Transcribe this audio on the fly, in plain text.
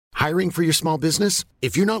Hiring for your small business?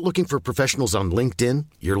 If you're not looking for professionals on LinkedIn,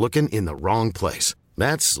 you're looking in the wrong place.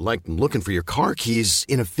 That's like looking for your car keys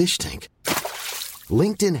in a fish tank.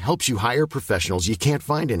 LinkedIn helps you hire professionals you can't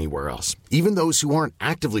find anywhere else, even those who aren't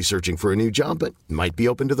actively searching for a new job but might be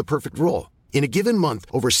open to the perfect role. In a given month,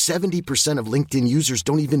 over 70% of LinkedIn users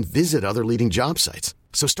don't even visit other leading job sites.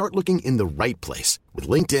 So start looking in the right place. With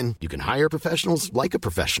LinkedIn, you can hire professionals like a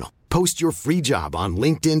professional. Post your free job on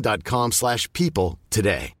linkedin.com/people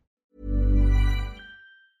today.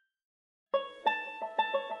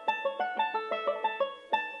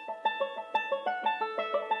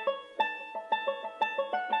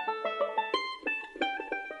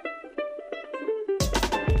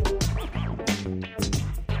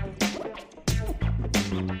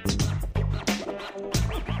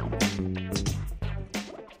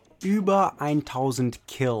 Über 1000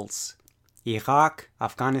 Kills. Irak,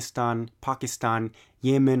 Afghanistan, Pakistan,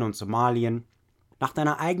 Jemen und Somalien. Nach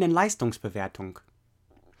deiner eigenen Leistungsbewertung.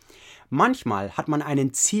 Manchmal hat man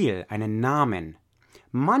ein Ziel, einen Namen.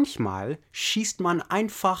 Manchmal schießt man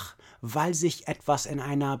einfach, weil sich etwas in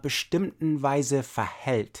einer bestimmten Weise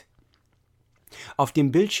verhält. Auf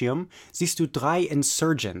dem Bildschirm siehst du 3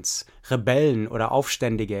 Insurgents, Rebellen oder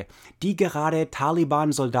Aufständige, die gerade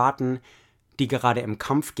Taliban-Soldaten, die gerade im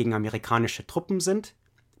Kampf gegen amerikanische Truppen sind,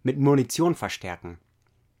 mit Munition verstärken.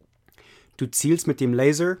 Du zielst mit dem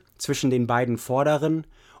Laser zwischen den beiden Vorderen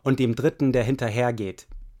und dem dritten, der hinterhergeht.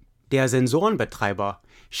 Der Sensorenbetreiber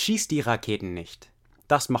schießt die Raketen nicht.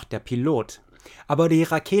 Das macht der Pilot. Aber die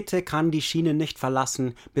Rakete kann die Schiene nicht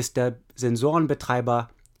verlassen, bis der Sensorenbetreiber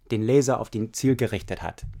den Laser auf den Ziel gerichtet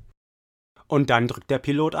hat. Und dann drückt der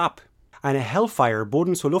Pilot ab. Eine Hellfire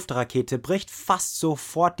Boden-zu-Luft-Rakete bricht fast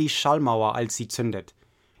sofort die Schallmauer, als sie zündet.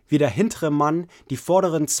 Wie der hintere Mann die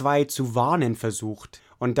vorderen 2 zu warnen versucht.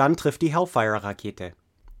 Und dann trifft die Hellfire-Rakete.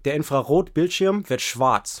 Der Infrarotbildschirm wird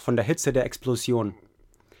schwarz von der Hitze der Explosion.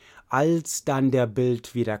 Als dann der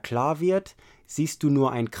Bild wieder klar wird, siehst du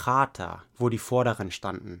nur einen Krater, wo die vorderen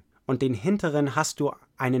standen. Und den hinteren hast du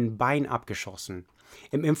einen Bein abgeschossen.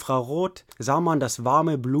 Im Infrarot sah man das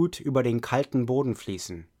warme Blut über den kalten Boden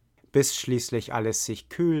fließen, bis schließlich alles sich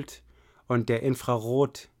kühlt und der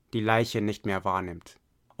Infrarot die Leiche nicht mehr wahrnimmt.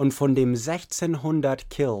 Und von den 1600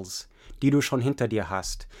 Kills, die du schon hinter dir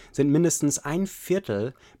hast, sind mindestens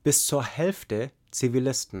 1/4 bis zur Hälfte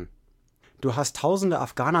Zivilisten. Du hast tausende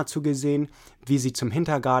Afghaner zugesehen, wie sie zum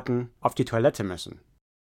Hintergarten auf die Toilette müssen.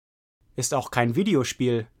 Ist auch kein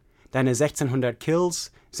Videospiel. Deine 1600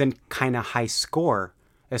 Kills sind keine High Score,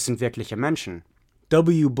 es sind wirkliche Menschen.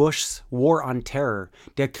 W. Bushs War on Terror,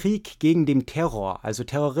 der Krieg gegen den Terror, also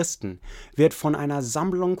Terroristen, wird von einer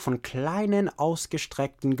Sammlung von kleinen,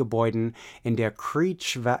 ausgestreckten Gebäuden in der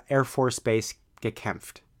Creech Air Force Base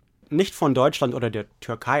gekämpft. Nicht von Deutschland oder der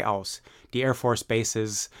Türkei aus, die Air Force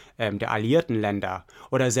Bases der alliierten Länder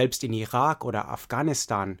oder selbst in Irak oder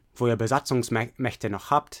Afghanistan, wo ihr Besatzungsmächte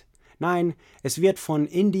noch habt. Nein, es wird von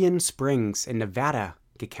Indian Springs in Nevada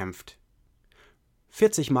gekämpft.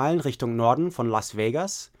 40 Meilen Richtung Norden von Las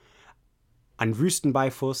Vegas, an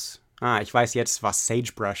Wüstenbeifuß. Ich weiß jetzt, was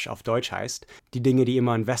Sagebrush auf Deutsch heißt. Die Dinge, die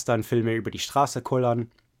immer in Westernfilmen über die Straße kullern.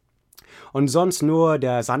 Und sonst nur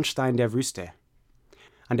der Sandstein der Wüste.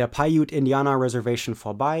 An der Paiute Indianer Reservation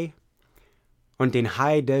vorbei und den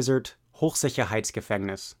High Desert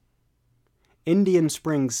Hochsicherheitsgefängnis. Indian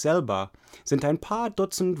Springs selber sind ein paar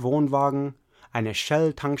Dutzend Wohnwagen, eine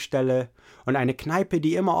Shell-Tankstelle und eine Kneipe,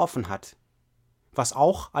 die immer offen hat, was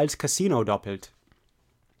auch als Casino doppelt.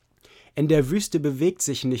 In der Wüste bewegt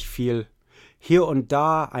sich nicht viel. Hier und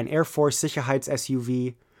da ein Air Force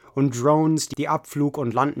Sicherheits-SUV und Drones, die Abflug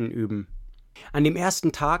und Landen üben. An dem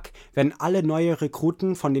ersten Tag werden alle neue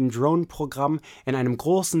Rekruten von dem Drone-Programm in einem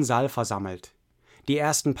großen Saal versammelt. Die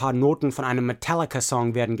ersten paar Noten von einem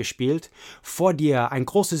Metallica-Song werden gespielt. Vor dir ein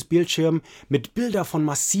großes Bildschirm mit Bildern von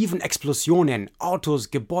massiven Explosionen.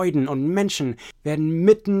 Autos, Gebäuden und Menschen werden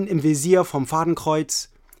mitten im Visier vom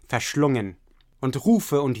Fadenkreuz verschlungen. Und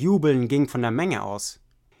Rufe und Jubeln gingen von der Menge aus.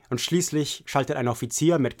 Und schließlich schaltet ein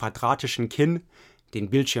Offizier mit quadratischem Kinn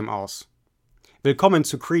den Bildschirm aus. Willkommen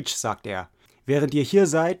zu Creech, sagt er. Während ihr hier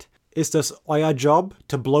seid, ist es euer Job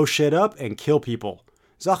to blow shit up and kill people.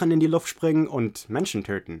 Sachen in die Luft springen und Menschen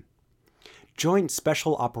töten. Joint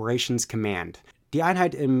Special Operations Command. Die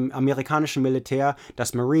Einheit im amerikanischen Militär,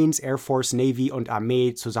 das Marines, Air Force, Navy und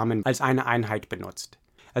Armee zusammen als eine Einheit benutzt.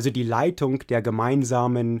 Also die Leitung der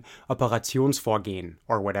gemeinsamen Operationsvorgehen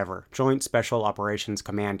or whatever. Joint Special Operations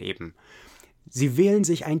Command eben. Sie wählen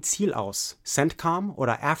sich ein Ziel aus. CENTCOM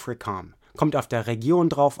oder AFRICOM. Kommt auf der Region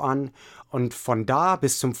drauf an und von da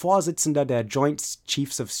bis zum Vorsitzender der Joint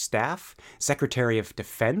Chiefs of Staff, Secretary of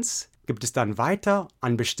Defense, gibt es dann weiter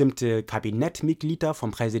an bestimmte Kabinettmitglieder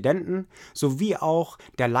vom Präsidenten sowie auch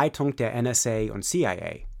der Leitung der NSA und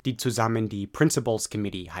CIA, die zusammen die Principals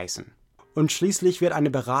Committee heißen. Und schließlich wird eine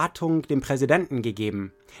Beratung dem Präsidenten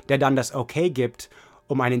gegeben, der dann das Okay gibt,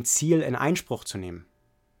 um ein Ziel in Einspruch zu nehmen.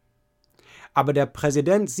 Aber der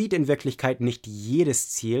Präsident sieht in Wirklichkeit nicht jedes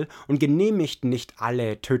Ziel und genehmigt nicht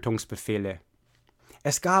alle Tötungsbefehle.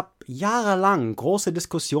 Es gab jahrelang große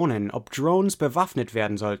Diskussionen, ob Drones bewaffnet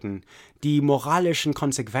werden sollten. Die moralischen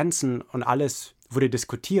Konsequenzen und alles wurde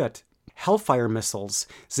diskutiert. Hellfire Missiles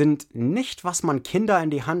sind nicht, was man Kinder in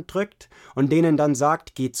die Hand drückt und denen dann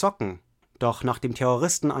sagt, geh zocken. Doch nach dem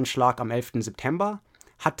Terroristenanschlag am 11. September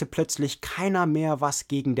hatte plötzlich keiner mehr was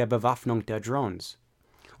gegen der Bewaffnung der Drones.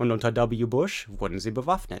 Und unter W. Bush wurden sie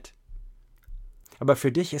bewaffnet. Aber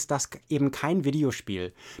für dich ist das eben kein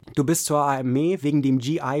Videospiel. Du bist zur Armee wegen dem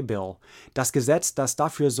GI Bill, das Gesetz, das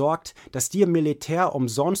dafür sorgt, dass dir Militär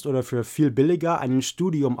umsonst oder für viel billiger ein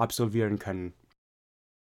Studium absolvieren können.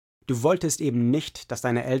 Du wolltest eben nicht, dass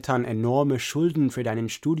deine Eltern enorme Schulden für dein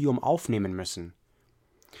Studium aufnehmen müssen.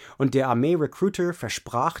 Und der Armee-Recruiter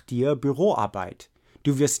versprach dir Büroarbeit.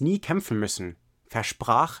 Du wirst nie kämpfen müssen,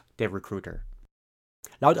 versprach der Recruiter.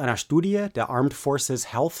 Laut einer Studie der Armed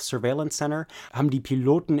Forces Health Surveillance Center haben die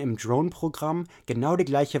Piloten im Drone-Programm genau die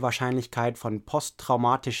gleiche Wahrscheinlichkeit von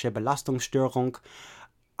posttraumatischer Belastungsstörung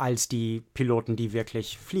als die Piloten, die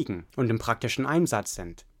wirklich fliegen und im praktischen Einsatz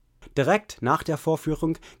sind. Direkt nach der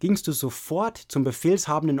Vorführung gingst du sofort zum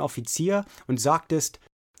befehlshabenden Offizier und sagtest: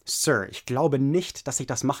 Sir, ich glaube nicht, dass ich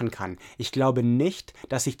das machen kann. Ich glaube nicht,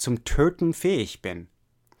 dass ich zum Töten fähig bin.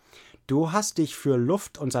 Du hast dich für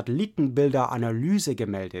Luft- und Satellitenbilder-Analyse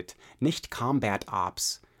gemeldet, nicht Combat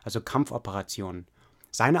Ops, also Kampfoperationen.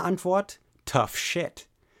 Seine Antwort? Tough shit.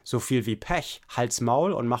 So viel wie Pech, halt's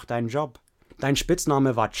Maul und mach deinen Job. Dein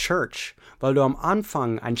Spitzname war Church, weil du am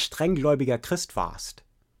Anfang ein strenggläubiger Christ warst.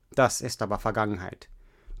 Das ist aber Vergangenheit.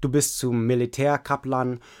 Du bist zum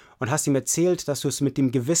Militärkaplan und hast ihm erzählt, dass du es mit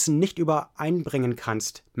dem Gewissen nicht übereinbringen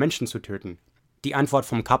kannst, Menschen zu töten. Die Antwort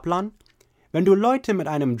vom Kaplan? Wenn du Leute mit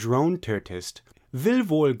einem Drone tötest, will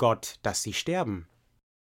wohl Gott, dass sie sterben.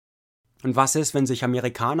 Und was ist, wenn sich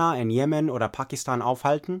Amerikaner in Jemen oder Pakistan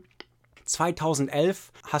aufhalten?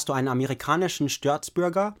 2011 hast du einen amerikanischen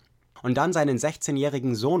Staatsbürger und dann seinen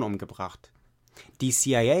 16-jährigen Sohn umgebracht. Die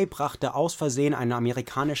CIA brachte aus Versehen einen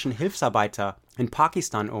amerikanischen Hilfsarbeiter in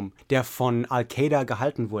Pakistan um, der von Al-Qaida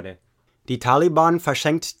gehalten wurde. Die Taliban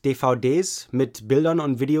verschenkt DVDs mit Bildern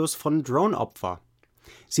und Videos von Drone-Opfern.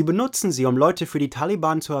 Sie benutzen sie, um Leute für die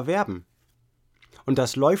Taliban zu erwerben. Und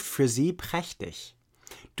das läuft für sie prächtig.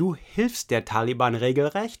 Du hilfst der Taliban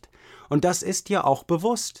regelrecht und das ist dir auch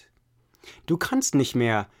bewusst. Du kannst nicht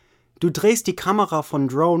mehr. Du drehst die Kamera von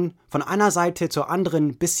Drone von einer Seite zur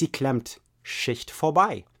anderen, bis sie klemmt. Schicht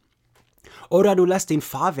vorbei. Oder du lässt den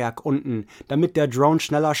Fahrwerk unten, damit der Drone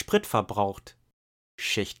schneller Sprit verbraucht.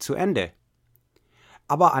 Schicht zu Ende.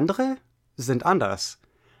 Aber andere sind anders.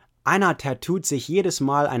 Einer tattooht sich jedes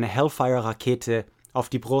Mal eine Hellfire-Rakete auf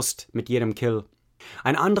die Brust mit jedem Kill.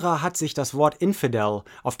 Ein anderer hat sich das Wort Infidel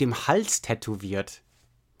auf dem Hals tätowiert.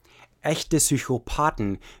 Echte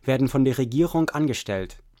Psychopathen werden von der Regierung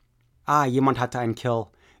angestellt. Jemand hatte einen Kill.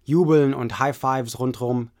 Jubeln und High Fives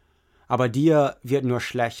rundrum. Aber dir wird nur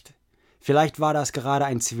schlecht. Vielleicht war das gerade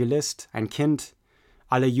ein Zivilist, ein Kind.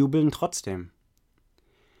 Alle jubeln trotzdem.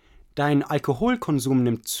 Dein Alkoholkonsum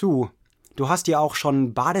nimmt zu. Du hast dir auch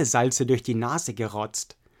schon Badesalze durch die Nase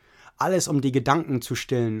gerotzt. Alles, um die Gedanken zu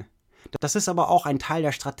stillen. Das ist aber auch ein Teil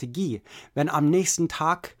der Strategie. Wenn am nächsten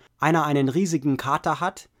Tag einer einen riesigen Kater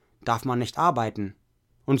hat, darf man nicht arbeiten.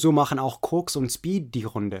 Und so machen auch Koks und Speed die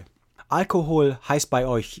Runde. Alkohol heißt bei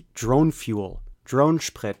euch Drone Fuel,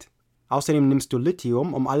 Dronesprit. Außerdem nimmst du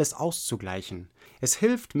Lithium, um alles auszugleichen. Es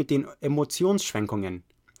hilft mit den Emotionsschwenkungen.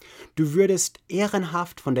 Du würdest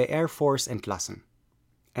ehrenhaft von der Air Force entlassen.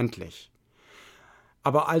 Endlich.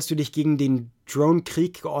 Aber als du dich gegen den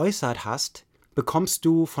Drone-Krieg geäußert hast, bekommst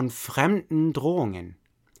du von Fremden Drohungen.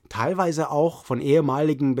 Teilweise auch von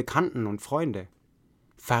ehemaligen Bekannten und Freunden.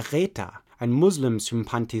 Verräter, ein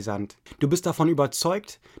Muslim-Sympathisant. Du bist davon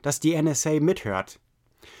überzeugt, dass die NSA mithört.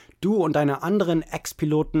 Du und deine anderen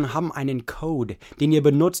Ex-Piloten haben einen Code, den ihr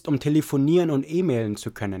benutzt, um telefonieren und e-mailen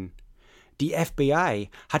zu können. Die FBI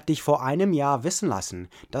hat dich vor einem Jahr wissen lassen,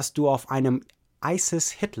 dass du auf einem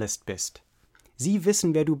ISIS-Hitlist bist. Sie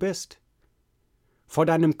wissen, wer du bist. Vor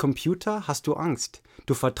deinem Computer hast du Angst.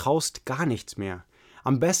 Du vertraust gar nichts mehr.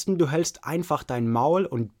 Am besten, du hältst einfach dein Maul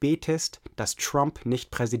und betest, dass Trump nicht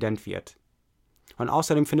Präsident wird. Und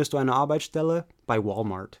außerdem findest du eine Arbeitsstelle bei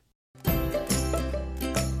Walmart.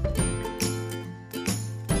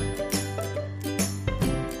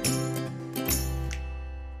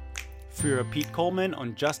 Für Pete Coleman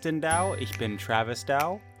und Justin Dow, ich bin Travis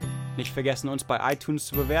Dow. Nicht vergessen, uns bei iTunes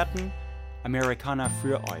zu bewerten. Amerikaner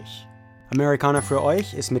für euch. Amerikaner für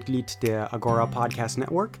euch ist Mitglied der Agora Podcast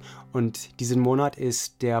Network und diesen Monat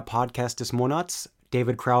ist der Podcast des Monats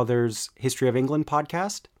David Crowthers History of England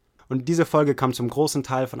Podcast. Und diese Folge kam zum großen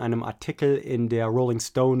Teil von einem Artikel in der Rolling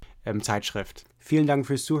Stone Zeitschrift. Vielen Dank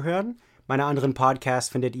fürs Zuhören. Meine anderen Podcasts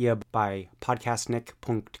findet ihr bei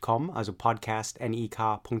podcastnick.com, also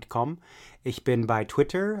podcastnik.com. Ich bin bei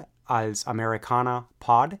Twitter als Amerikaner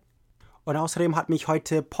Pod. Und außerdem hat mich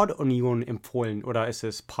heute PodUnion empfohlen. Oder ist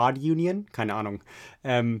es PodUnion? Keine Ahnung.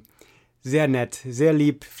 Sehr nett, sehr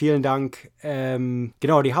lieb. Vielen Dank.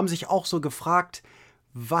 Genau, die haben sich auch so gefragt,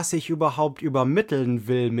 was ich überhaupt übermitteln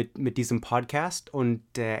will mit diesem Podcast.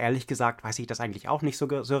 Und ehrlich gesagt weiß ich das eigentlich auch nicht so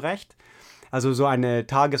recht. Also so eine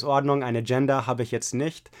Tagesordnung, eine Agenda habe ich jetzt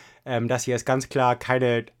nicht. Das hier ist ganz klar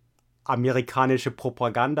keine amerikanische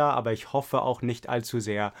Propaganda, aber ich hoffe auch nicht allzu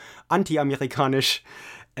sehr anti-amerikanisch.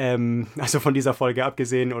 Also von dieser Folge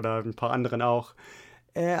abgesehen oder ein paar anderen auch.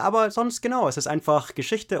 Aber sonst genau, es ist einfach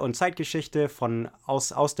Geschichte und Zeitgeschichte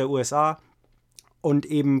aus der USA und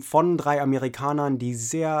eben von 3 Amerikanern, die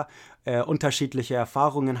sehr unterschiedliche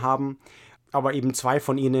Erfahrungen haben. Aber eben 2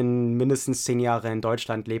 von ihnen mindestens 10 Jahre in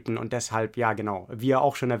Deutschland lebten und deshalb, ja genau, wie ihr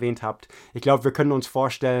auch schon erwähnt habt, ich glaube, wir können uns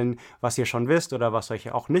vorstellen, was ihr schon wisst oder was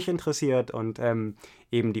euch auch nicht interessiert und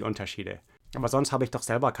eben die Unterschiede. Aber sonst habe ich doch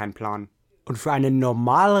selber keinen Plan. Und für einen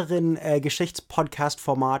normaleren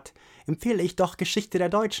Geschichtspodcast-Format empfehle ich doch Geschichte der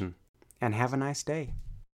Deutschen. And have a nice day.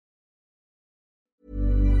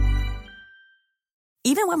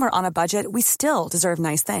 Even when we're on a budget, we still deserve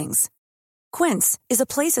nice things. Quince is a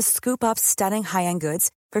place to scoop up stunning high-end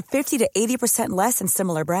goods for 50 to 80% less than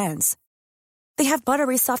similar brands. They have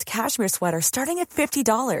buttery soft cashmere sweaters starting at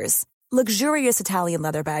 $50, luxurious Italian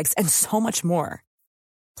leather bags, and so much more.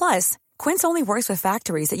 Plus, Quince only works with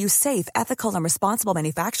factories that use safe, ethical, and responsible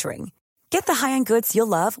manufacturing. Get the high-end goods you'll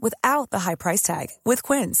love without the high price tag with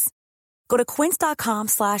Quince. Go to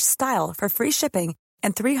quince.com/style for free shipping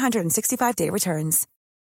and 365-day returns.